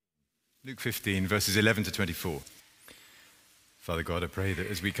Luke 15, verses 11 to 24. Father God, I pray that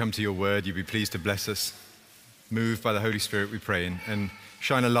as we come to your word, you be pleased to bless us. Moved by the Holy Spirit, we pray, and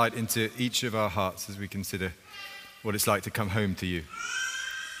shine a light into each of our hearts as we consider what it's like to come home to you.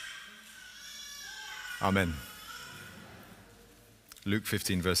 Amen. Luke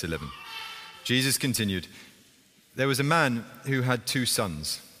 15, verse 11. Jesus continued, "There was a man who had 2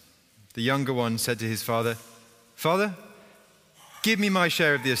 sons. The younger one said to his father, 'Father, give me my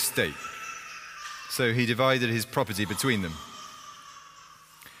share of the estate.' So he divided his property between them.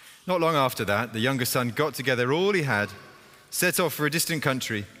 Not long after that, the younger son got together all he had, set off for a distant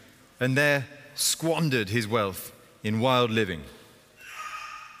country, and there squandered his wealth in wild living.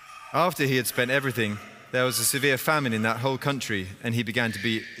 After he had spent everything, there was a severe famine in that whole country, and he began to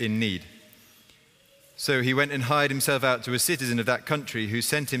be in need. So he went and hired himself out to a citizen of that country who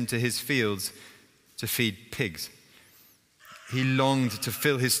sent him to his fields to feed pigs. He longed to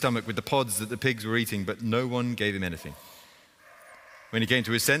fill his stomach with the pods that the pigs were eating, but no one gave him anything. When he came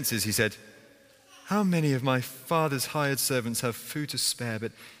to his senses, he said, 'How many of my father's hired servants have food to spare,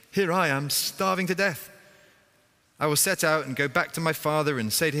 but here I am starving to death? I will set out and go back to my father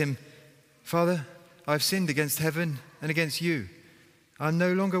and say to him, Father, I have sinned against heaven and against you. I am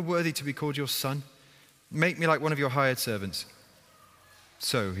no longer worthy to be called your son. Make me like one of your hired servants.'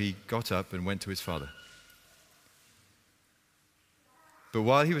 So he got up and went to his father. But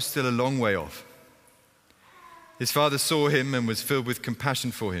while he was still a long way off, his father saw him and was filled with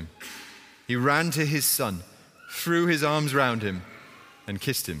compassion for him. He ran to his son, threw his arms round him, and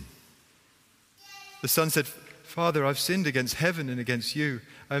kissed him. The son said, 'Father, I've sinned against heaven and against you.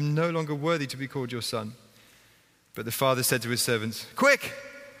 I am no longer worthy to be called your son.' But the father said to his servants, 'Quick,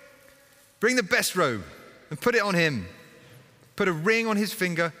 bring the best robe and put it on him. Put a ring on his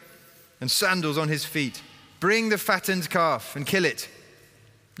finger and sandals on his feet. Bring the fattened calf and kill it.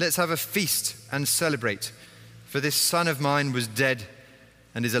 Let's have a feast and celebrate. For this son of mine was dead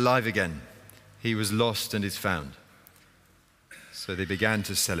and is alive again. He was lost and is found.' So they began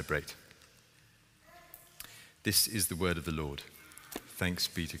to celebrate." This is the word of the Lord. Thanks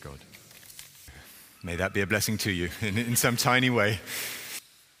be to God. May that be a blessing to you in some tiny way.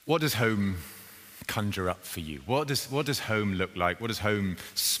 What does home conjure up for you? What does home look like? What does home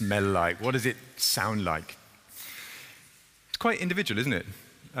smell like? What does it sound like? It's quite individual, isn't it?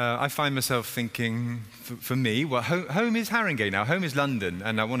 I find myself thinking, for me, well, home is Haringey now. Home is London,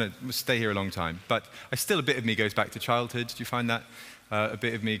 and I want to stay here a long time. But still, a bit of me goes back to childhood. Do you find that? A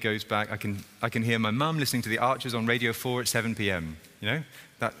bit of me goes back. I can hear my mum listening to the Archers on Radio 4 at 7 p.m. You know,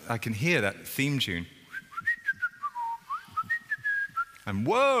 that I can hear that theme tune. And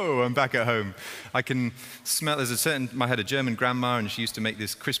whoa, I'm back at home. I can smell, I had a German grandma, and she used to make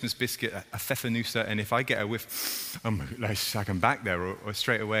this Christmas biscuit, a Pfeffernusse, and if I get a whiff, I'm like I'm back there, or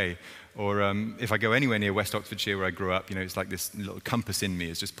straight away. Or if I go anywhere near West Oxfordshire where I grew up, you know, it's like this little compass in me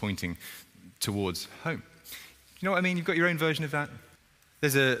is just pointing towards home. You know what I mean? You've got your own version of that.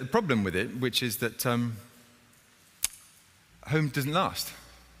 There's a problem with it, which is that home doesn't last.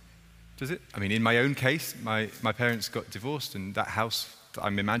 Does it? I mean, in my own case, my parents got divorced, and that house that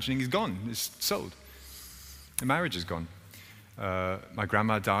I'm imagining is gone. It's sold. The marriage is gone. My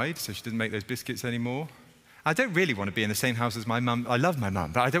grandma died, so she didn't make those biscuits anymore. I don't really want to be in the same house as my mum. I love my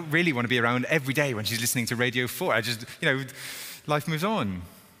mum, but I don't really want to be around every day when she's listening to Radio 4. I just, life moves on.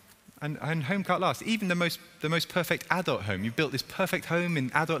 And home can't last. Even the most perfect adult home. You've built this perfect home in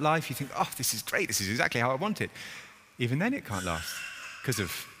adult life. You think, oh, this is great. This is exactly how I want it. Even then it can't last because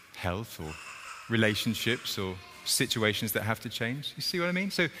of health or relationships or situations that have to change. You see what I mean?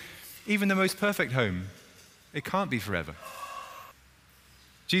 So even the most perfect home, it can't be forever.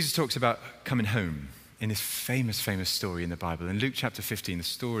 Jesus talks about coming home in this famous story in the Bible. In Luke chapter 15, the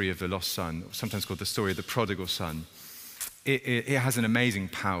story of the lost son, sometimes called the story of the prodigal son, it has an amazing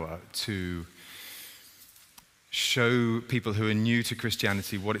power to show people who are new to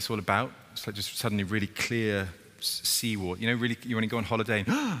Christianity what it's all about. It's like just suddenly really clear seawater. Really, you want to go on holiday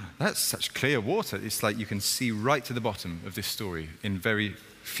and, that's such clear water. It's like you can see right to the bottom of this story in very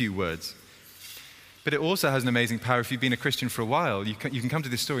few words. But it also has an amazing power. If you've been a Christian for a while, you can come to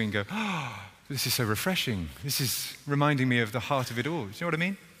this story and go, this is so refreshing. This is reminding me of the heart of it all. Do you know what I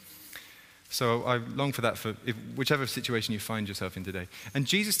mean? So I long for that for whichever situation you find yourself in today. And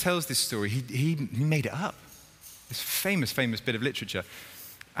Jesus tells this story. He made it up. This famous bit of literature.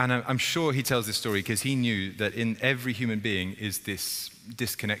 And I'm sure he tells this story because he knew that in every human being is this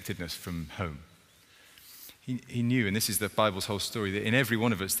disconnectedness from home. He knew, and this is the Bible's whole story, that in every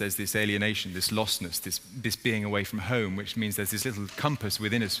one of us there's this alienation, this lostness, this being away from home, which means there's this little compass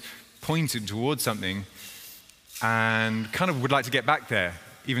within us pointed towards something and kind of would like to get back there,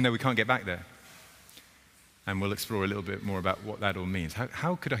 even though we can't get back there. And we'll explore a little bit more about what that all means.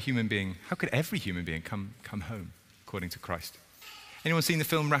 How could every human being come home according to Christ? Anyone seen the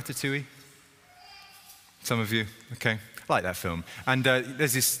film Ratatouille? Some of you? Okay. I like that film. And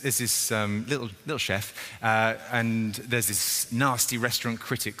there's this little chef, and there's this nasty restaurant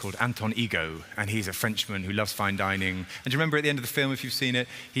critic called Anton Ego, and he's a Frenchman who loves fine dining. And do you remember at the end of the film, if you've seen it,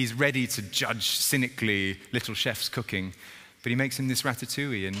 he's ready to judge cynically little chef's cooking, but he makes him this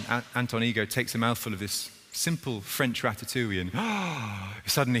ratatouille, and Anton Ego takes a mouthful of this simple French ratatouille, and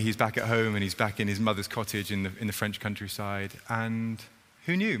suddenly he's back at home, and he's back in his mother's cottage in the French countryside. And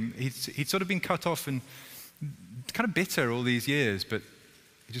who knew? He'd sort of been cut off and kind of bitter all these years, but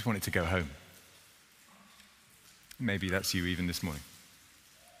he just wanted to go home. Maybe that's you even this morning.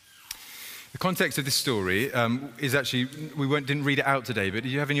 The context of this story is actually, didn't read it out today, but do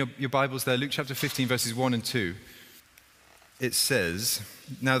you have in your Bibles there, Luke chapter 15, verses 1 and 2. It says,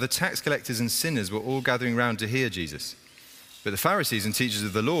 "Now the tax collectors and sinners were all gathering round to hear Jesus. But the Pharisees and teachers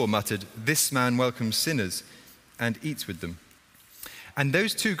of the law muttered, 'This man welcomes sinners and eats with them.'" And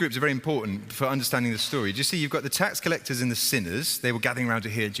those two groups are very important for understanding the story. Do you see, you've got the tax collectors and the sinners. They were gathering around to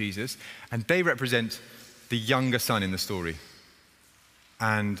hear Jesus, and they represent the younger son in the story.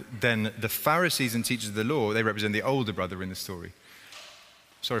 And then the Pharisees and teachers of the law, they represent the older brother in the story.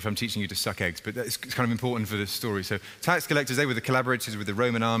 Sorry if I'm teaching you to suck eggs, but it's kind of important for the story. So tax collectors, they were the collaborators with the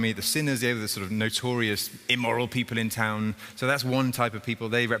Roman army. The sinners, they were the sort of notorious, immoral people in town. So that's one type of people.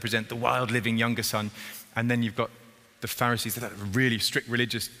 They represent the wild, living younger son. And then you've got the Pharisees, they're really strict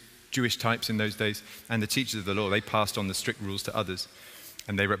religious Jewish types in those days. And the teachers of the law, they passed on the strict rules to others.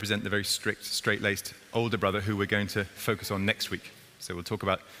 And they represent the very strict, straight-laced older brother who we're going to focus on next week. So we'll talk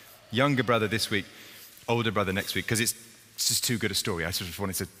about younger brother this week, older brother next week, because it's just too good a story. I sort of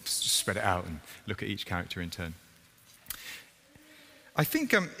wanted to spread it out and look at each character in turn. I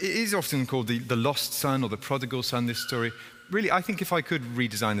think it is often called the lost son or the prodigal son, this story. Really, I think if I could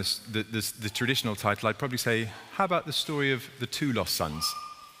redesign the traditional title, I'd probably say, how about the story of the two lost sons?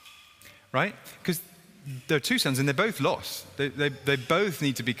 Right? Because there are two sons and they're both lost. They both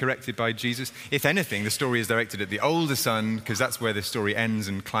need to be corrected by Jesus. If anything, the story is directed at the older son, because that's where the story ends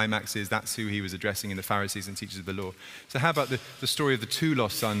and climaxes. That's who he was addressing in the Pharisees and teachers of the law. So how about the story of the two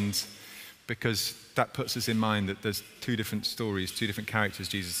lost sons? Because that puts us in mind that there's two different stories, two different characters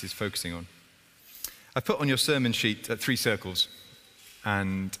Jesus is focusing on. I put on your sermon sheet 3 circles,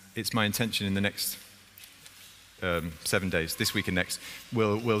 and it's my intention in the next 7 days, this week and next,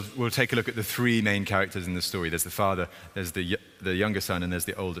 we'll take a look at the 3 main characters in the story. There's the father, there's the younger son, and there's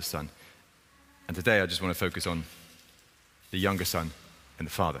the older son. And today I just want to focus on the younger son and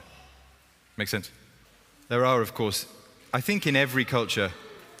the father. Make sense? There are, of course, I think in every culture,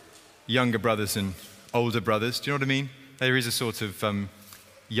 younger brothers and older brothers. Do you know what I mean? There is a sort of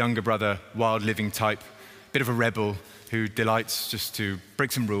younger brother, wild living type, bit of a rebel, who delights just to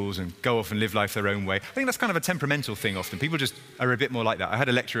break some rules and go off and live life their own way. I think that's kind of a temperamental thing often. People just are a bit more like that. I had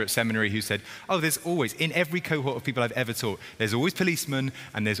a lecturer at seminary who said, there's always, in every cohort of people I've ever taught, there's always policemen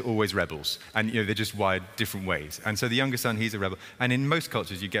and there's always rebels. And they're just wired different ways. And so the younger son, he's a rebel. And in most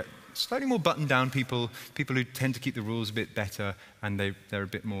cultures, you get slightly more buttoned down people who tend to keep the rules a bit better, and they're a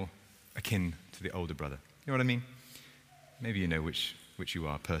bit more akin to the older brother. You know what I mean? Maybe you know which you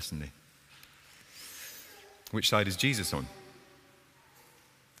are personally. Which side is Jesus on?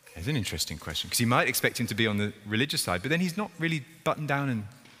 It's an interesting question, because you might expect him to be on the religious side, but then he's not really buttoned down and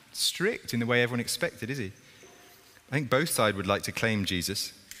strict in the way everyone expected, is he? I think both sides would like to claim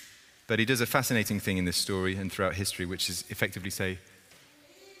Jesus, but he does a fascinating thing in this story and throughout history, which is effectively say,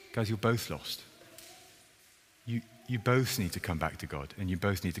 guys, you're both lost. You both need to come back to God, and you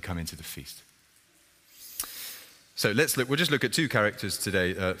both need to come into the feast. So we'll just look at 2 characters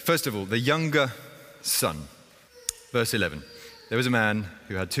today. First of all, the younger son. Verse 11, there was a man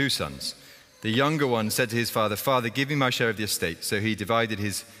who had 2 sons. The younger one said to his father, "Father, give me my share of the estate." So he divided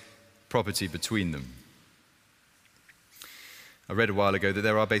his property between them. I read a while ago that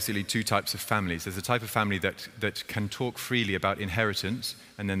there are basically 2 types of families. There's the type of family that can talk freely about inheritance,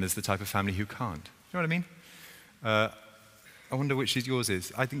 and then there's the type of family who can't. You know what I mean? I wonder which yours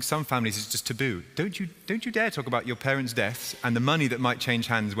is. I think some families it's just taboo. Don't you dare talk about your parents' deaths and the money that might change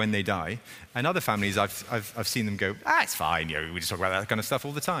hands when they die. And other families, I've seen them go, it's fine, we just talk about that kind of stuff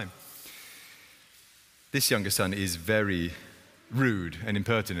all the time. This younger son is very rude and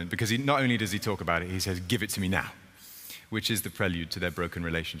impertinent, because not only does he talk about it, he says, "Give it to me now," which is the prelude to their broken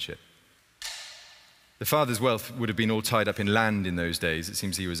relationship. The father's wealth would have been all tied up in land in those days. It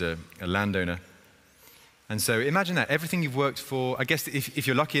seems he was a landowner. And so imagine that, everything you've worked for. I guess if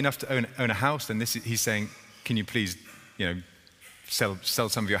you're lucky enough to own a house, then he's saying, "Can you please, sell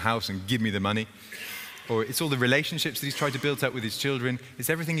some of your house and give me the money. Or it's all the relationships that he's tried to build up with his children. It's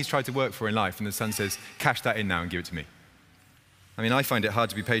everything he's tried to work for in life. And the son says, cash that in now and give it to me. I mean, I find it hard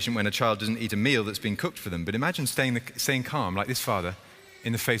to be patient when a child doesn't eat a meal that's been cooked for them. But imagine staying calm like this father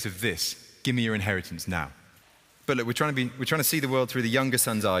in the face of this. Give me your inheritance now. But look, we're trying to see the world through the younger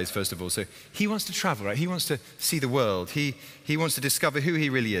son's eyes, first of all. So he wants to travel, right? He wants to see the world. He wants to discover who he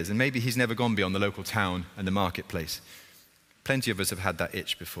really is. And maybe he's never gone beyond the local town and the marketplace. Plenty of us have had that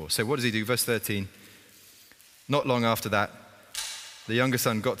itch before. So what does he do? Verse 13. Not long after that, the younger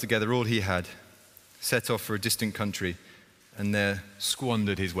son got together all he had, set off for a distant country, and there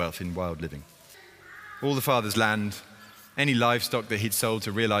squandered his wealth in wild living. All the father's land, any livestock that he'd sold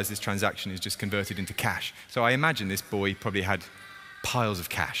to realize this transaction is just converted into cash. So I imagine this boy probably had piles of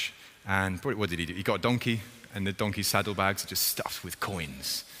cash. And what did he do? He got a donkey, and the donkey's saddlebags are just stuffed with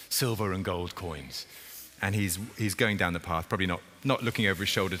coins, silver and gold coins. And he's going down the path, probably not looking over his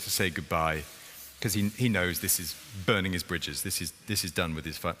shoulder to say goodbye, because he knows this is burning his bridges. This is done with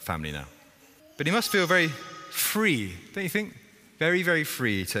his family now. But he must feel very free, don't you think? Very, very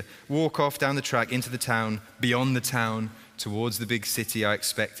free to walk off down the track into the town, beyond the town, towards the big city, I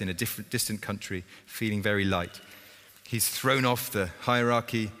expect, in a distant country, feeling very light. He's thrown off the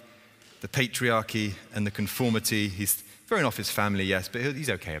hierarchy, the patriarchy, and the conformity. He's thrown off his family, yes, but he's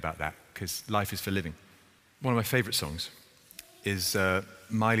okay about that, because life is for living. One of my favorite songs is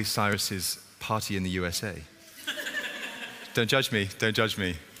Miley Cyrus's Party in the USA. Don't judge me, don't judge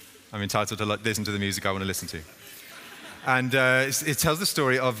me. I'm entitled to listen to the music I want to listen to. And it tells the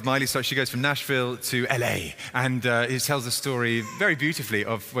story of Miley Cyrus. She goes from Nashville to LA. And it tells the story very beautifully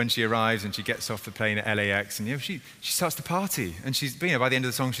of when she arrives and she gets off the plane at LAX. And she starts to party. And she's, by the end of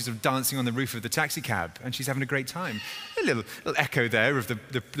the song, she's sort of dancing on the roof of the taxi cab. And she's having a great time. A little echo there of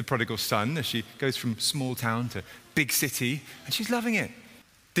the prodigal son as she goes from small town to big city. And she's loving it.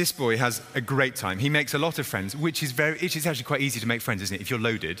 This boy has a great time. He makes a lot of friends, which is actually quite easy to make friends, isn't it? If you're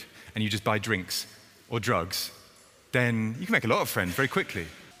loaded and you just buy drinks or drugs, then you can make a lot of friends very quickly.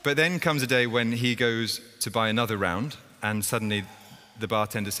 But then comes a day when he goes to buy another round, and suddenly the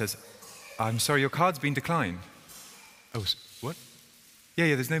bartender says, I'm sorry, your card's been declined. Oh, what?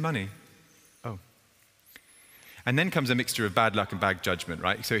 Yeah, there's no money. Oh. And then comes a mixture of bad luck and bad judgment,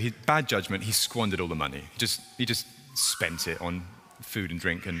 right? So bad judgment, he squandered all the money. He just spent it on food and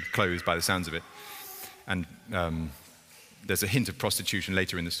drink and clothes by the sounds of it. And there's a hint of prostitution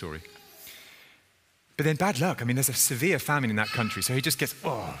later in the story. But then bad luck. I mean, there's a severe famine in that country, so he just gets,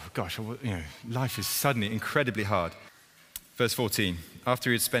 oh gosh, life is suddenly incredibly hard. Verse 14,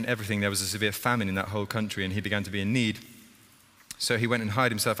 after he had spent everything, there was a severe famine in that whole country, and he began to be in need. So he went and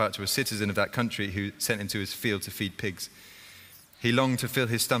hired himself out to a citizen of that country who sent him to his field to feed pigs. He longed to fill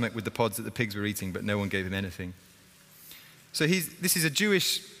his stomach with the pods that the pigs were eating, but no one gave him anything. So this is a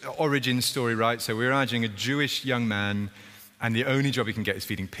Jewish origin story, right? So we're imagining a Jewish young man, and the only job he can get is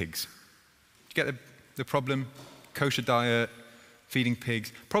feeding pigs. You get the problem? Kosher diet, feeding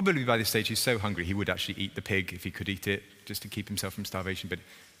pigs. Probably by this stage he's so hungry he would actually eat the pig if he could eat it, just to keep himself from starvation. But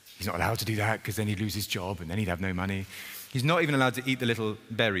he's not allowed to do that because then he'd lose his job and then he'd have no money. He's not even allowed to eat the little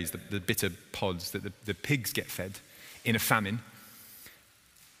berries, the bitter pods that the pigs get fed in a famine,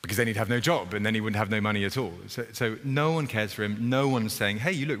 because then he'd have no job and then he wouldn't have no money at all. So no one cares for him. No one's saying,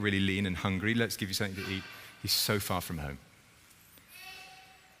 hey, you look really lean and hungry. Let's give you something to eat. He's so far from home.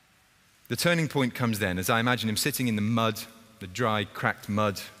 The turning point comes then, as I imagine him sitting in the mud, the dry, cracked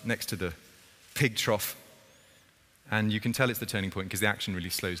mud next to the pig trough. And you can tell it's the turning point because the action really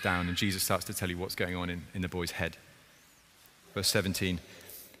slows down and Jesus starts to tell you what's going on in the boy's head. Verse 17,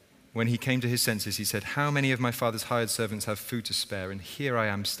 when he came to his senses, he said, how many of my father's hired servants have food to spare, and here I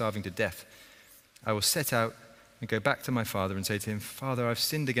am starving to death? I will set out and go back to my father and say to him, Father, I've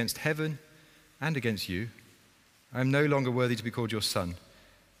sinned against heaven and against you. I am no longer worthy to be called your son.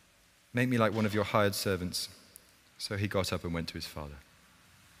 Make me like one of your hired servants. So he got up and went to his father.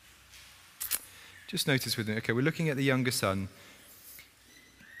 Just notice with me, okay, we're looking at the younger son.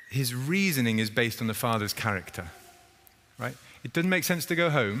 His reasoning is based on the father's character, right? It doesn't make sense to go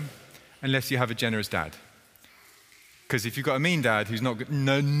home unless you have a generous dad. Because if you've got a mean dad who's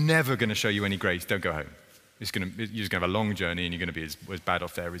never going to show you any grace, don't go home. You're just going to have a long journey and you're going to be as bad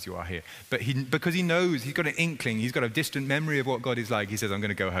off there as you are here. But because he knows, he's got an inkling, he's got a distant memory of what God is like, he says, I'm going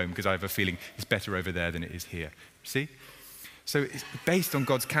to go home because I have a feeling it's better over there than it is here. See? So it's based on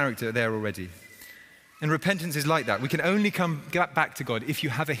God's character there already. And repentance is like that. We can only get back to God if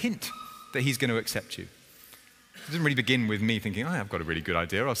you have a hint that he's going to accept you. It doesn't really begin with me thinking, I've got a really good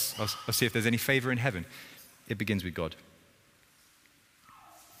idea. I'll see if there's any favor in heaven. It begins with God.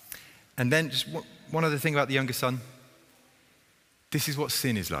 And then just one other thing about the younger son. This is what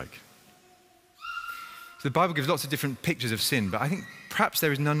sin is like. So the Bible gives lots of different pictures of sin, but I think perhaps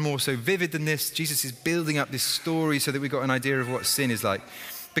there is none more so vivid than this. Jesus is building up this story so that we've got an idea of what sin is like.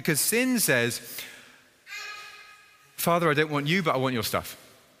 Because sin says, Father, I don't want you, but I want your stuff.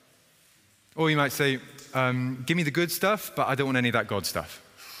 Or you might say, give me the good stuff, but I don't want any of that God stuff.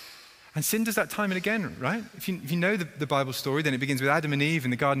 And sin does that time and again, right? If you know the Bible story, then it begins with Adam and Eve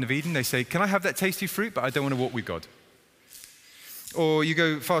in the Garden of Eden. They say, can I have that tasty fruit, but I don't want to walk with God. Or you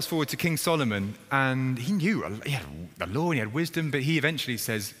go fast forward to King Solomon, and he knew, he had the law and he had wisdom, but he eventually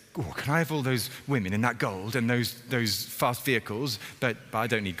says, oh, can I have all those women and that gold and those fast vehicles, but I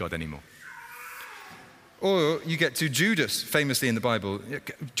don't need God anymore. Or you get to Judas, famously in the Bible. Do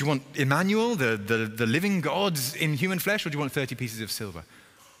you want Emmanuel, the living God in human flesh, or do you want 30 pieces of silver?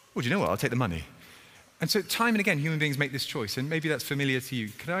 Well, do you know what? I'll take the money. And so time and again, human beings make this choice, and maybe that's familiar to you.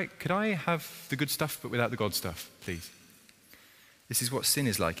 Could I have the good stuff, but without the God stuff, please? This is what sin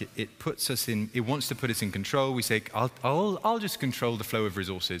is like. It puts us in, it wants to put us in control. We say, I'll just control the flow of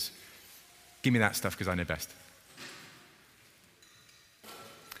resources. Give me that stuff because I know best.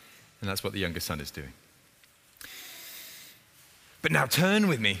 And that's what the younger son is doing. But now turn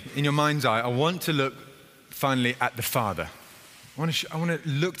with me in your mind's eye. I want to look finally at the father. I want to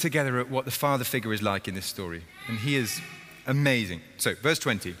look together at what the father figure is like in this story. And he is amazing. So, verse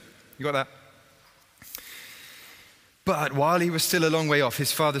 20. You got that? But while he was still a long way off,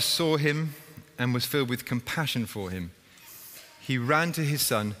 his father saw him and was filled with compassion for him. He ran to his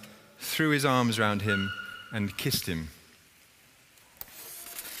son, threw his arms around him, and kissed him.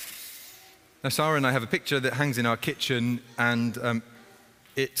 Now, Sarah and I have a picture that hangs in our kitchen, and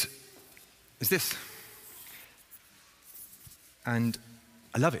it is this. And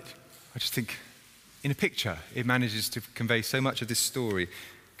I love it. I just think, in a picture, it manages to convey so much of this story.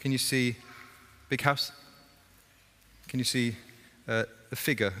 Can you see big house? Can you see a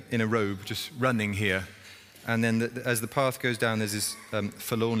figure in a robe just running here? And then as the path goes down, there's this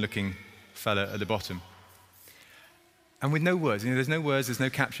forlorn-looking fella at the bottom. And with no words, there's no words, there's no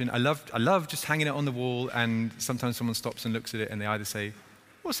caption. I love just hanging it on the wall, and sometimes someone stops and looks at it, and they either say,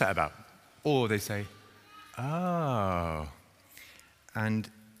 what's that about? Or they say, oh. And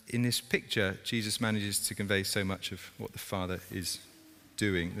in this picture, Jesus manages to convey so much of what the Father is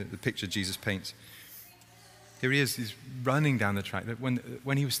doing, the picture Jesus paints. Here he is, he's running down the track.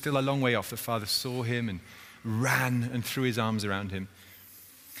 When he was still a long way off, the Father saw him and ran and threw his arms around him.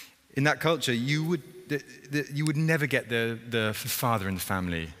 In that culture, you would never get the father in the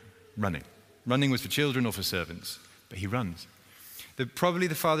family running. Running was for children or for servants, but he runs. Probably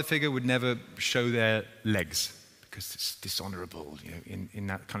the father figure would never show their legs because it's dishonorable, in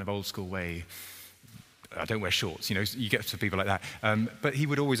that kind of old school way. I don't wear shorts, you get to people like that. But he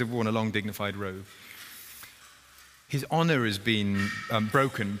would always have worn a long, dignified robe. His honor has been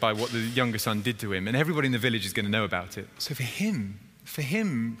broken by what the younger son did to him, and everybody in the village is going to know about it. So for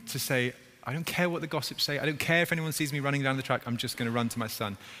him to say, I don't care what the gossips say, I don't care if anyone sees me running down the track, I'm just going to run to my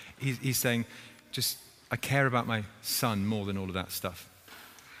son. He's saying, I care about my son more than all of that stuff.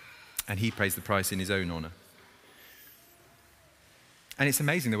 And he pays the price in his own honor. And it's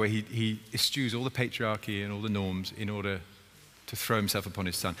amazing the way he eschews all the patriarchy and all the norms in order to throw himself upon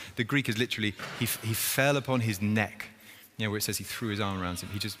his son. The Greek is literally, he fell upon his neck, where it says he threw his arm around him.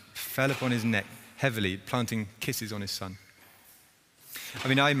 He just fell upon his neck heavily, planting kisses on his son.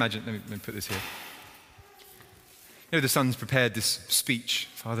 I imagine, let me put this here. The son's prepared this speech.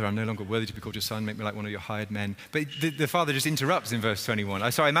 Father, I'm no longer worthy to be called your son. Make me like one of your hired men. But the father just interrupts in verse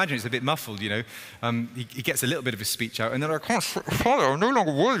 21. So I imagine it's a bit muffled, He gets a little bit of his speech out. And then Father, I'm no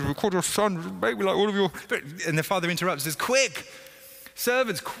longer worthy to be called your son. Make me like one of your... And the father interrupts and says, quick,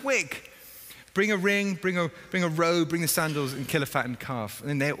 servants, quick. Bring a ring, bring a robe, bring the sandals, and kill a fattened calf.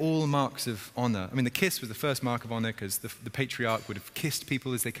 And they're all marks of honor. The kiss was the first mark of honor because the patriarch would have kissed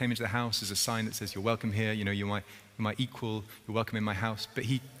people as they came into the house as a sign that says, you're welcome here, you're my equal, you're welcome in my house. But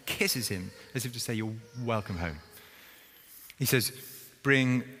he kisses him as if to say, you're welcome home. He says,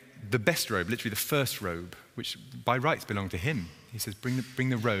 bring the best robe, literally the first robe, which by rights belonged to him. He says, bring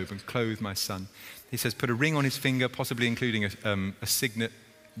the robe and clothe my son. He says, put a ring on his finger, possibly including a signet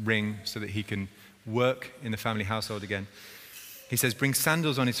ring so that he can work in the family household again. He says, bring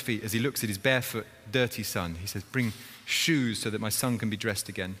sandals on his feet as he looks at his barefoot, dirty son. He says, bring shoes so that my son can be dressed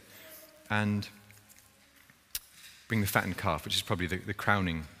again. And bring the fattened calf, which is probably the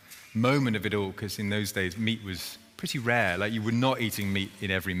crowning moment of it all, because in those days, meat was pretty rare. Like, you were not eating meat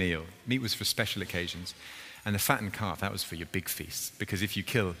in every meal. Meat was for special occasions. And the fattened calf, that was for your big feasts, because if you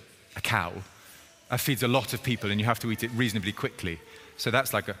kill a cow, that feeds a lot of people and you have to eat it reasonably quickly. So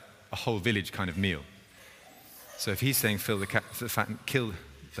that's like a whole village kind of meal. So if he's saying kill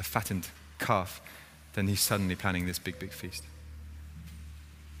the fattened calf, then he's suddenly planning this big, big feast.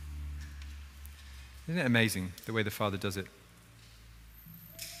 Isn't it amazing the way the Father does it?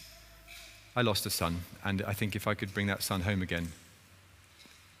 I lost a son, and I think if I could bring that son home again,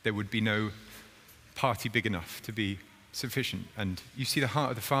 there would be no party big enough to be sufficient. And you see the heart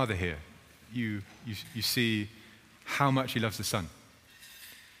of the Father here. You see how much he loves the Son.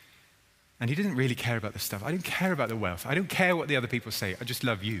 And he didn't really care about the stuff. I don't care about the wealth. I don't care what the other people say. I just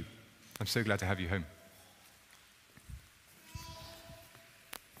love you. I'm so glad to have you home.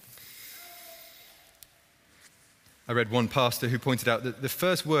 I read one pastor who pointed out that the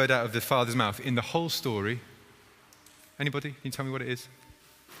first word out of the Father's mouth in the whole story, anybody? Can you tell me what it is?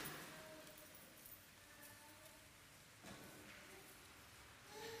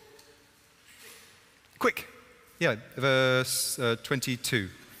 Quick. Yeah, verse 22.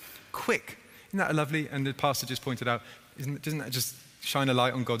 Quick. Isn't that lovely? And the pastor just pointed out, doesn't that just shine a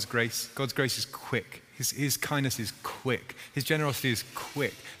light on God's grace? God's grace is quick. His kindness is quick. His generosity is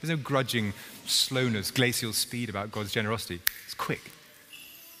quick. There's no grudging slowness, glacial speed about God's generosity. It's quick.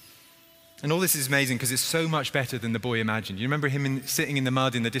 And all this is amazing because it's so much better than the boy imagined. You remember him sitting in the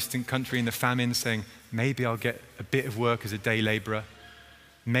mud in the distant country in the famine saying, maybe I'll get a bit of work as a day laborer.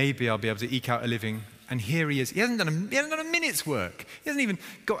 Maybe I'll be able to eke out a living. And here he is. He hasn't done a minute's work. He hasn't even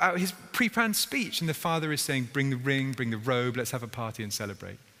got out his pre-planned speech. And the Father is saying, bring the ring, bring the robe, let's have a party and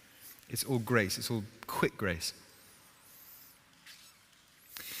celebrate. It's all grace. It's all quick grace.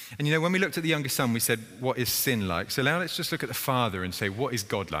 And you know, when we looked at the younger son, we said, what is sin like? So now let's just look at the Father and say, what is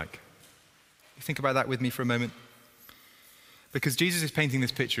God like? You think about that with me for a moment. Because Jesus is painting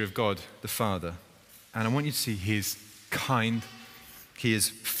this picture of God, the Father. And I want you to see he is kind, he is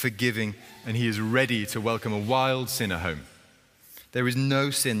forgiving, and he is ready to welcome a wild sinner home. There is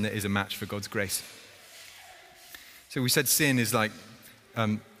no sin that is a match for God's grace. So we said sin is like,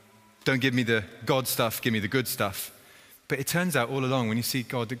 don't give me the God stuff, give me the good stuff. But it turns out all along when you see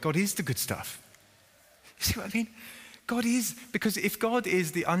God, that God is the good stuff. You see what I mean? God is, because if God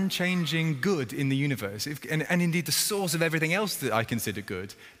is the unchanging good in the universe, and indeed the source of everything else that I consider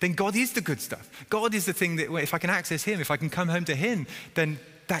good, then God is the good stuff. God is the thing that, if I can access him, if I can come home to him, then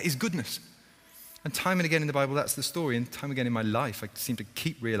that is goodness. And time and again in the Bible, that's the story. And time again in my life, I seem to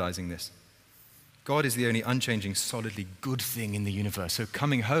keep realizing this. God is the only unchanging, solidly good thing in the universe. So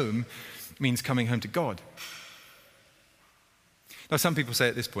coming home means coming home to God. Now, some people say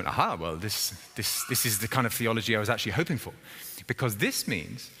at this point, well, this is the kind of theology I was actually hoping for. Because this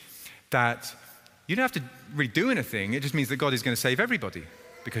means that you don't have to really do anything. It just means that God is going to save everybody.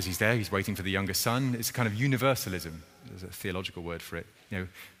 Because he's there, he's waiting for the younger son. It's a kind of universalism. There's a theological word for it.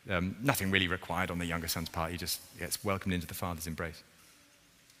 Nothing really required on the younger son's part. He just gets welcomed into the Father's embrace.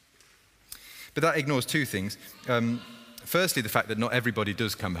 But that ignores two things. Firstly, the fact that not everybody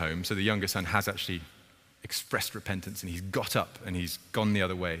does come home. So the younger son has actually expressed repentance and he's got up and he's gone the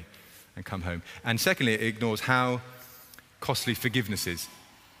other way and come home. And secondly, it ignores how costly forgiveness is,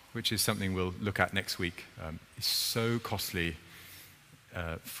 which is something we'll look at next week. It's so costly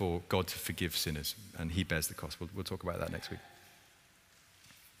for God to forgive sinners, and he bears the cost. We'll talk about that next week.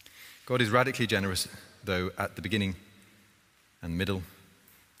 God is radically generous, though, at the beginning and middle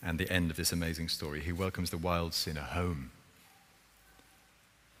and the end of this amazing story. He welcomes the wild sinner home.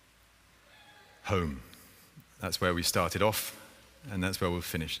 Home. That's where we started off, and that's where we'll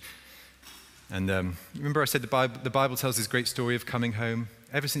finish. And remember I said the Bible tells this great story of coming home.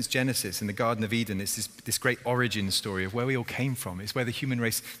 Ever since Genesis in the Garden of Eden, it's this great origin story of where we all came from. It's where the human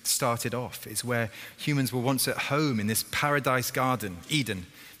race started off. It's where humans were once at home in this paradise garden, Eden.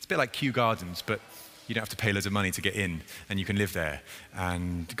 It's a bit like Kew Gardens, but you don't have to pay loads of money to get in, and you can live there,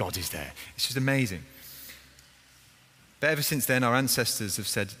 and God is there. It's just amazing. But ever since then, our ancestors have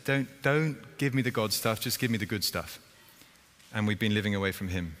said, don't give me the God stuff, just give me the good stuff. And we've been living away from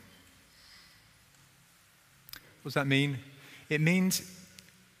him. What does that mean? It means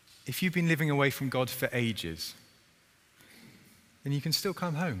if you've been living away from God for ages, then you can still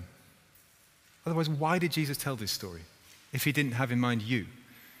come home. Otherwise, why did Jesus tell this story if he didn't have in mind you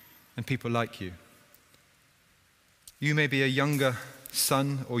and people like you? You may be a younger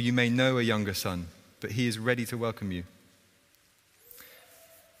son, or you may know a younger son, but he is ready to welcome you.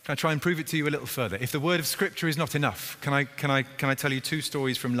 Can I try and prove it to you a little further? If the word of Scripture is not enough, can I tell you two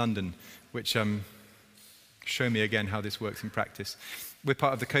stories from London which show me again how this works in practice? We're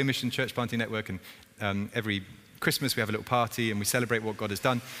part of the Co-Mission Church Planting Network, and every Christmas we have a little party and we celebrate what God has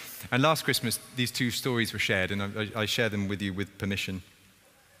done. And last Christmas, these two stories were shared, and I share them with you with permission.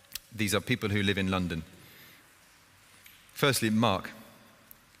 These are people who live in London. Firstly, Mark.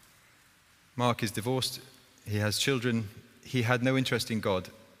 Mark is divorced He has children. He had no interest in God,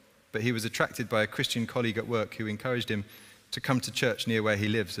 but he was attracted by a Christian colleague at work who encouraged him to come to church near where he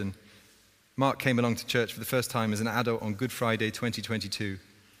lives. And Mark came along to church for the first time as an adult on Good Friday 2022,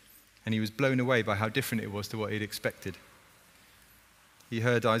 and he was blown away by how different it was to what he'd expected. He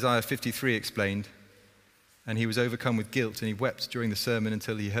heard Isaiah 53 explained, and he was overcome with guilt, and he wept during the sermon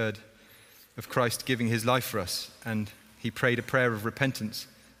until he heard of Christ giving his life for us, and he prayed a prayer of repentance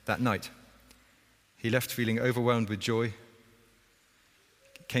that night. He left feeling overwhelmed with joy,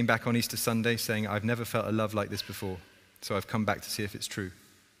 came back on Easter Sunday saying, "I've never felt a love like this before, so I've come back to see if it's true."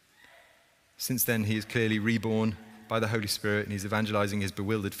 Since then, he is clearly reborn by the Holy Spirit, and he's evangelizing his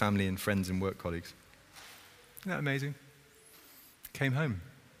bewildered family and friends and work colleagues. Isn't that amazing? Came home.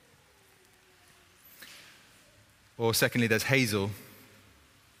 Or secondly, there's Hazel.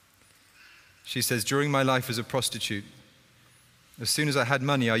 She says, "During my life as a prostitute, as soon as I had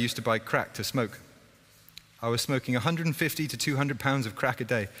money, I used to buy crack to smoke. I was smoking 150 to 200 pounds of crack a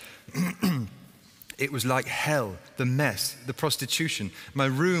day. It was like hell, the mess, the prostitution. My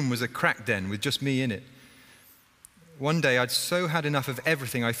room was a crack den with just me in it. One day, I'd so had enough of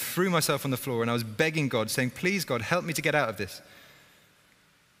everything, I threw myself on the floor and I was begging God, saying, 'Please, God, help me to get out of this.'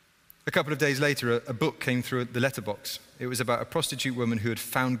 A couple of days later, a book came through the letterbox. It was about a prostitute woman who had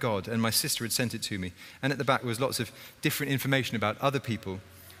found God, and my sister had sent it to me. And at the back was lots of different information about other people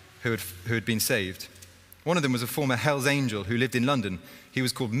who had been saved. One of them was a former Hell's Angel who lived in London. He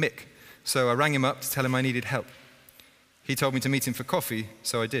was called Mick. So I rang him up to tell him I needed help. He told me to meet him for coffee,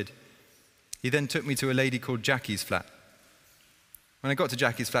 so I did. He then took me to a lady called Jackie's flat. When I got to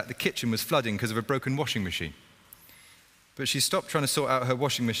Jackie's flat, the kitchen was flooding because of a broken washing machine. But she stopped trying to sort out her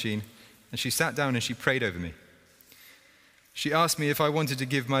washing machine, and she sat down and she prayed over me. She asked me if I wanted to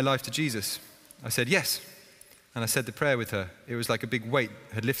give my life to Jesus. I said yes, and I said the prayer with her. It was like a big weight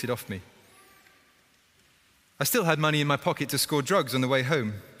had lifted off me. I still had money in my pocket to score drugs on the way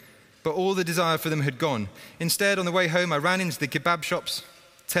home, but all the desire for them had gone. Instead, on the way home, I ran into the kebab shops,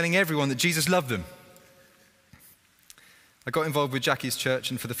 telling everyone that Jesus loved them. I got involved with Jackie's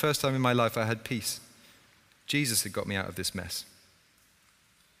church, and for the first time in my life, I had peace. Jesus had got me out of this mess."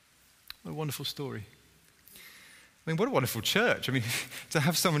 What a wonderful story. I mean, what a wonderful church. I mean, to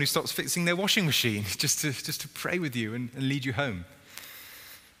have someone who stops fixing their washing machine just to pray with you and lead you home.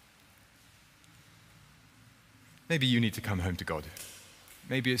 Maybe you need to come home to God.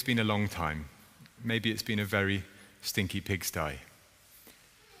 Maybe it's been a long time. Maybe it's been a very stinky pigsty.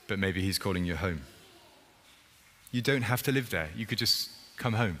 But maybe he's calling you home. You don't have to live there. You could just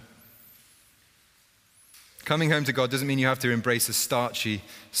come home. Coming home to God doesn't mean you have to embrace a starchy,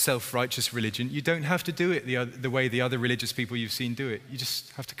 self-righteous religion. You don't have to do it the way the other religious people you've seen do it. You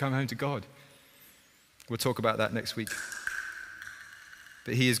just have to come home to God. We'll talk about that next week.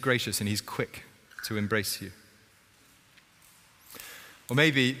 But he is gracious and he's quick to embrace you. Or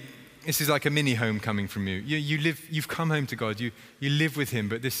maybe this is like a mini homecoming from you. You've come home to God, you live with him,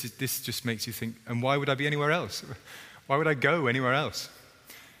 but this just makes you think, and why would I be anywhere else? Why would I go anywhere else?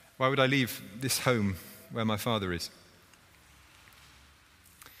 Why would I leave this home where my Father is?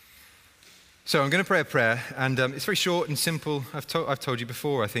 So I'm going to pray a prayer, and it's very short and simple. I've told you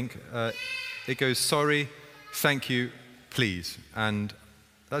before, I think. It goes, sorry, thank you, please. And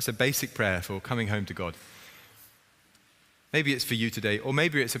that's a basic prayer for coming home to God. Maybe it's for you today, or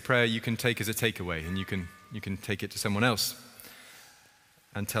maybe it's a prayer you can take as a takeaway, and you can take it to someone else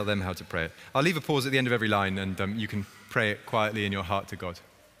and tell them how to pray it. I'll leave a pause at the end of every line, and you can pray it quietly in your heart to God.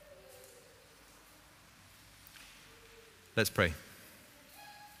 Let's pray.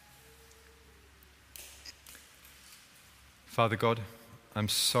 Father God, I'm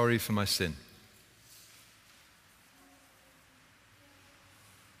sorry for my sin.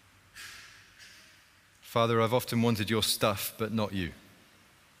 Father, I've often wanted your stuff, but not you.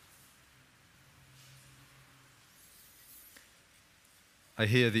 I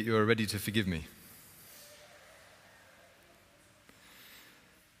hear that you are ready to forgive me.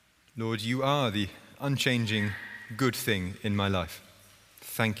 Lord, you are the unchanging good thing in my life.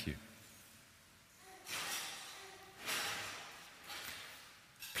 Thank you.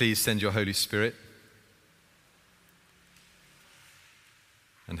 Please send your Holy Spirit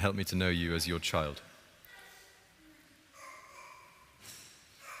and help me to know you as your child.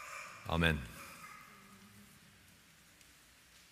 Amen.